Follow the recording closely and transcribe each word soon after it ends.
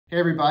Hey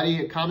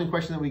everybody, a common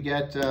question that we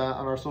get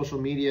on our social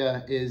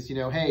media is,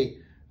 hey,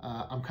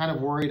 I'm kind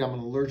of worried, I'm an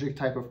allergic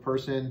type of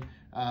person.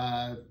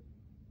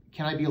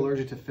 Can I be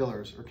allergic to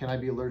fillers or can I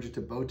be allergic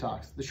to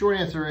Botox? The short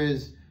answer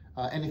is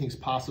anything's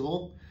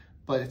possible,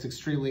 but it's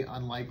extremely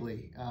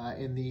unlikely.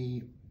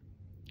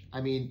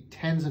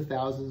 Tens of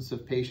thousands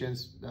of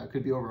patients,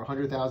 could be over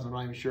 100,000, I'm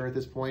not even sure at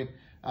this point,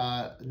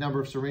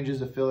 number of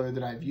syringes of filler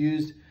that I've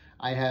used,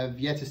 I have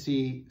yet to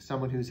see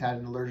someone who's had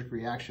an allergic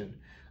reaction.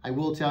 I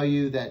will tell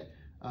you that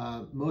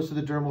most of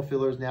the dermal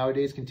fillers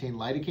nowadays contain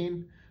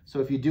lidocaine. So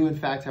if you do in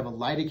fact have a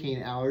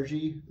lidocaine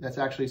allergy, that's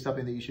actually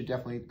something that you should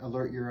definitely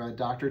alert your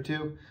doctor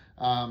to.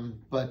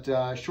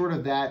 Short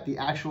of that, the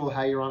actual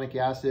hyaluronic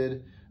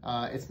acid,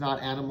 it's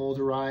not animal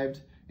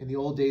derived. In the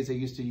old days, they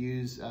used to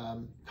use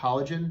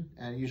collagen,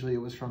 and usually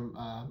it was from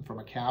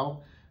a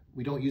cow.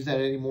 We don't use that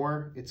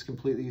anymore. It's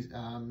completely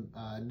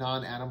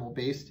non-animal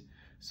based.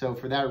 So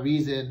for that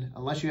reason,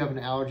 unless you have an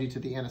allergy to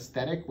the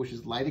anesthetic, which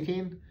is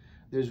lidocaine,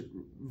 it's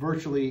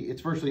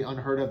virtually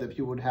unheard of that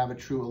people would have a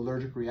true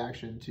allergic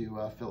reaction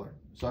to filler.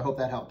 So I hope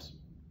that helps.